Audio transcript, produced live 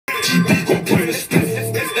GB got put in a split.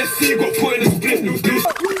 FC got put in a split.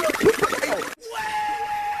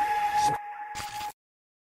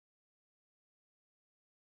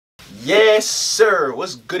 Yes, sir.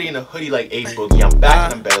 What's goody in a hoodie like a boogie? I'm back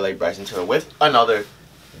and I'm better like Censor with another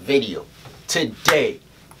video. Today,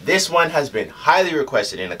 this one has been highly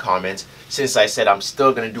requested in the comments since I said I'm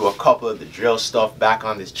still going to do a couple of the drill stuff back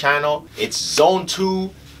on this channel. It's Zone 2,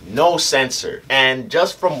 no censor. And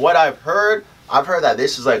just from what I've heard that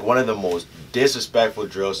this is like one of the most disrespectful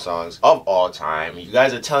drill songs of all time. You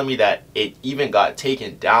guys are telling me that it even got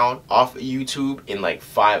taken down off of YouTube in like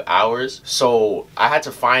 5 hours. So I had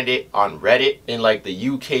to find it on Reddit in like the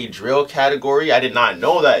UK drill category. I did not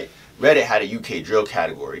know that Reddit had a UK drill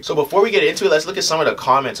category. So before we get into it, let's look at some of the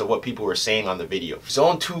comments of what people were saying on the video.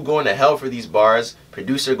 Zone 2 going to hell for these bars.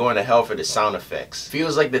 Producer going to hell for the sound effects.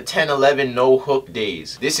 Feels like the 10-11 no hook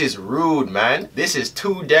days. This is rude, man. This is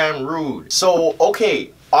too damn rude. So,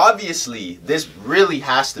 okay, obviously this really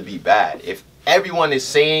has to be bad if everyone is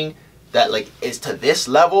saying that like it's to this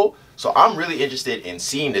level. So I'm really interested in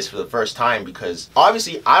seeing this for the first time because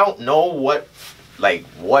obviously I don't know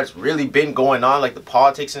what's really been going on, like the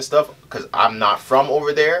politics and stuff, because I'm not from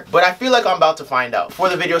over there, but I feel like I'm about to find out. Before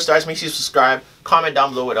the video starts, make sure you subscribe, comment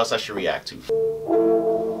down below what else I should react to.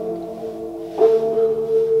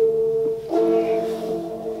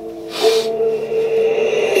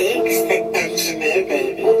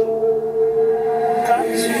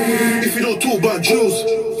 If you don't talk about drills,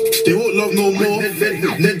 they won't love no more.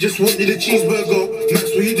 Then just wanted a cheeseburger. Max,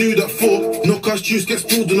 what you do that for? No cash juice gets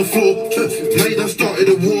spilled on the floor. Now you done started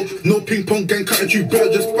a war. No ping pong gang cutting you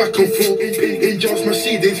bad, just back and forth. In just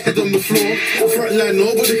Mercedes, head on the floor. Front line,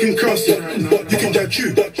 nobody can cross it. You can judge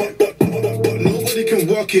you, but nobody can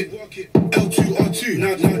walk it. L2, R2,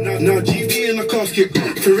 now GB in the casket.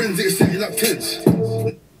 Forensics setting up tents.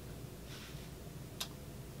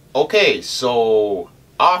 Okay, so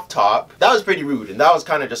off top, that was pretty rude, and that was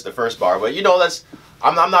kind of just the first bar, but you know,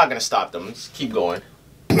 I'm not gonna stop them. Let's keep going.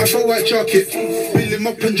 I felt white jacket, fill him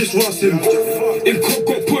up and just rust him. In Cook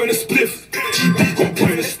got put in a spliff, GB got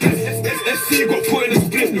put in a spliff, FC got put in a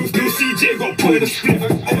spliff, New CJ got put in a spliff,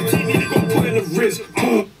 OTV got put in a Riz.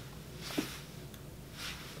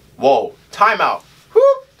 Whoa, timeout.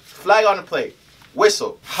 Whoop, flag on the plate,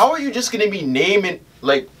 whistle. How are you just gonna be naming,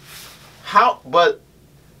 like, how, but,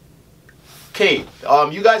 okay,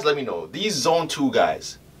 you guys let me know. These Zone 2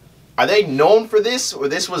 guys, are they known for this, or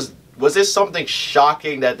was this something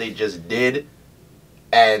shocking that they just did,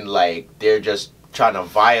 and like they're just trying to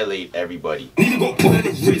violate everybody? Nigga got put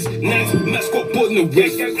in the wrist, nice, Max got put in the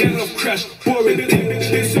waist, gang of crash, boring thing.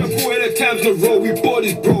 Been served 4 at a times in a row, we bought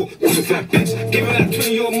this bro. What's a fat bitch? Give her that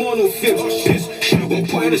 20-year mono fib. Bitch, should've got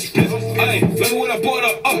put in a split. Aye, remember when I brought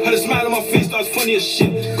her up, had a smile on my face, that was funny as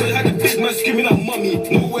shit. Cause I had the big man screaming at mummy,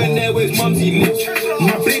 nowhere near where's mumsy.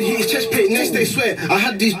 My blade hit his chest plate, next they swear I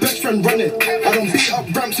had these best friend running. I don't beat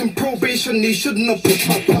up ramps in probation, they shouldn't have put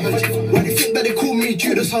my button. Why do you think that they call me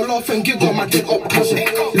Judas? I'll laugh and giggle my dick up cousin.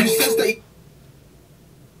 Who says that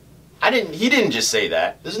he didn't just say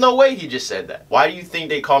that. There's no way he just said that. Why do you think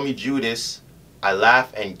they call me Judas? I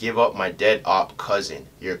laugh and give up my dead op cousin.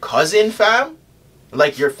 Your cousin, fam?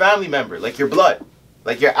 Like your family member, like your blood.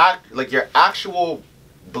 Like your actual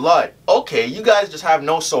blood. Okay, you guys just have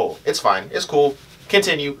no soul. It's fine. It's cool.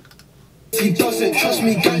 Continue. He doesn't trust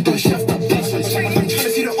me, gun don't chef that doesn't. I'm trying to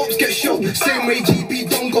see the ops get shot. Same way GB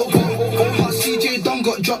don't got CJ don't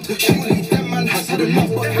got dropped. Surely that man has had enough.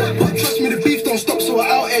 But trust me, the beef don't stop. So I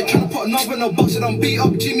out here trying to put another in a box and I'm beat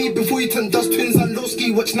up Jimmy before you turn dust. Twins and low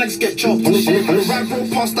ski, watch nags get chopped. On the right roll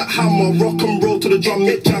past that hammer, rock and roll to the drum,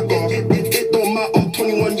 Mick Jagger. It don't matter,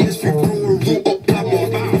 21 years free, bro, root up glamour.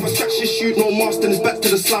 If I scratch this shoot, no master, then it's back to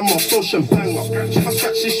the slammer, social banger. If I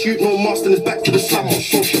scratch this shoot, no master, then it's back to the slammer,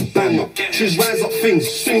 social banger. Choose rise up things,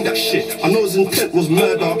 swing that shit. I know his intent was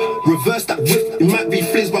murder. Reverse that whip, it might be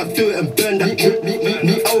fliz, but I do it and burn that drip. Me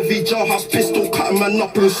LV jailhouse pistol, cut a man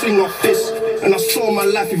up and swing off this. And I saw my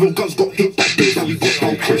life, even guns got hit that day that we got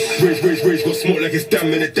on Chris. Rage, got smoke like it's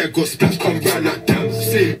damn, and the dead got splash, come round like damn.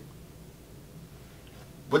 See.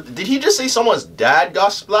 But did he just say someone's dad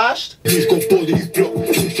got splashed? He's got bored in his block.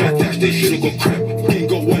 Try dash, they should've got crap. Ain't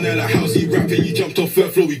got one out of house, he rapping. You jumped off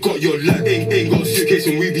third floor, we got your lad. Ain't got a suitcase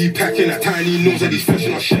and we be packing that tiny nose that he's fresh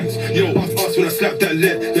on our shanks. Yo, us when I slap that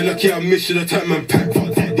lead. They're lucky I missed the time man pack.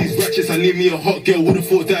 Fuck that, these ratchets, I need me a hot girl. Would've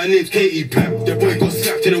thought that her name's Katie Pam. The boy got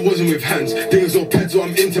slapped and it wasn't with hands. Things all pads, so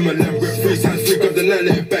I'm into my lamb. Rep 3 times, freak up the line,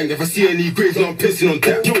 let it bang. If I see any graves, now I'm pissing on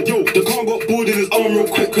that. Yo, the car got bored in his arm real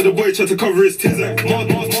quick, cause the boy tried to cover his tizzy.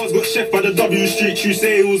 Mars got chef by the W Street, you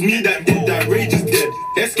say it was me that did that. Rage is dead,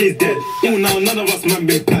 SK's dead. Oh, now none of us man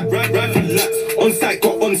been packed. Right for laps. On site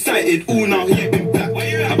got on incited, all now he ain't been back.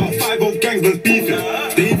 About 5 old gangbangers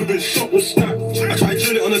beefing, they either been shot or stabbed. I tried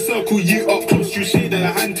drilling it on a circle, you up close, you say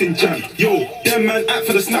that a hunting jam. Yo, them man act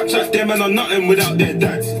for the Snapchat, them man are nothing without their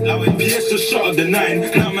dads. PS just shot up the 9,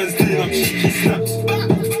 now man's doing up cheeky snaps.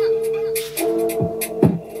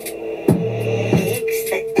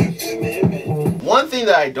 One thing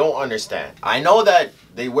that I don't understand, I know that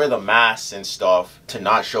they wear the masks and stuff to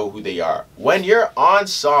not show who they are. When you're on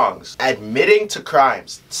songs, admitting to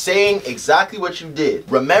crimes, saying exactly what you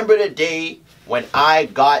did, remember the day when I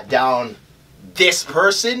got down this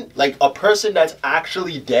person, like a person that's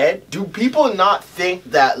actually dead, do people not think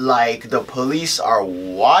that like the police are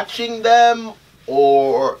watching them,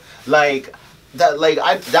 or like that, like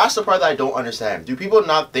that's the part that I don't understand. Do people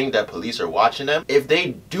not think that police are watching them? If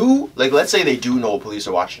they do, like let's say they do know police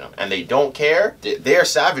are watching them and they don't care, they're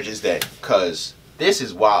savages then, because this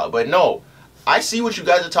is wild. But no, I see what you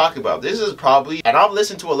guys are talking about. This is probably, and I've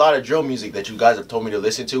listened to a lot of drill music that you guys have told me to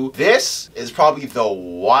listen to. This is probably the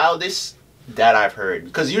wildest that I've heard,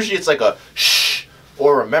 because usually it's like a shh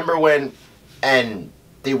or remember when, and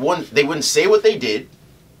they wouldn't say what they did,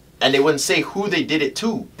 and they wouldn't say who they did it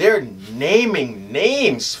to. They're naming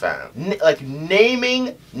names, fam. Like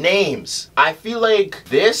naming names. I feel like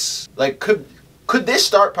this, like could this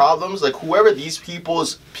start problems? Like whoever these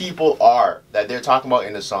people are that they're talking about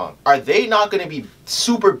in the song, are they not gonna be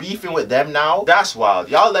super beefing with them now? That's wild.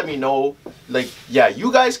 Y'all let me know. Like, yeah,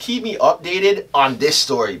 you guys keep me updated on this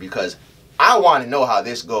story, because I want to know how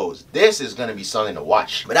this goes. This is going to be something to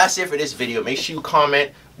watch. But that's it for this video. Make sure you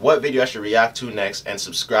comment what video I should react to next and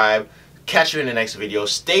subscribe. Catch you in the next video.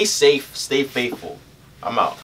 Stay safe, stay faithful. I'm out.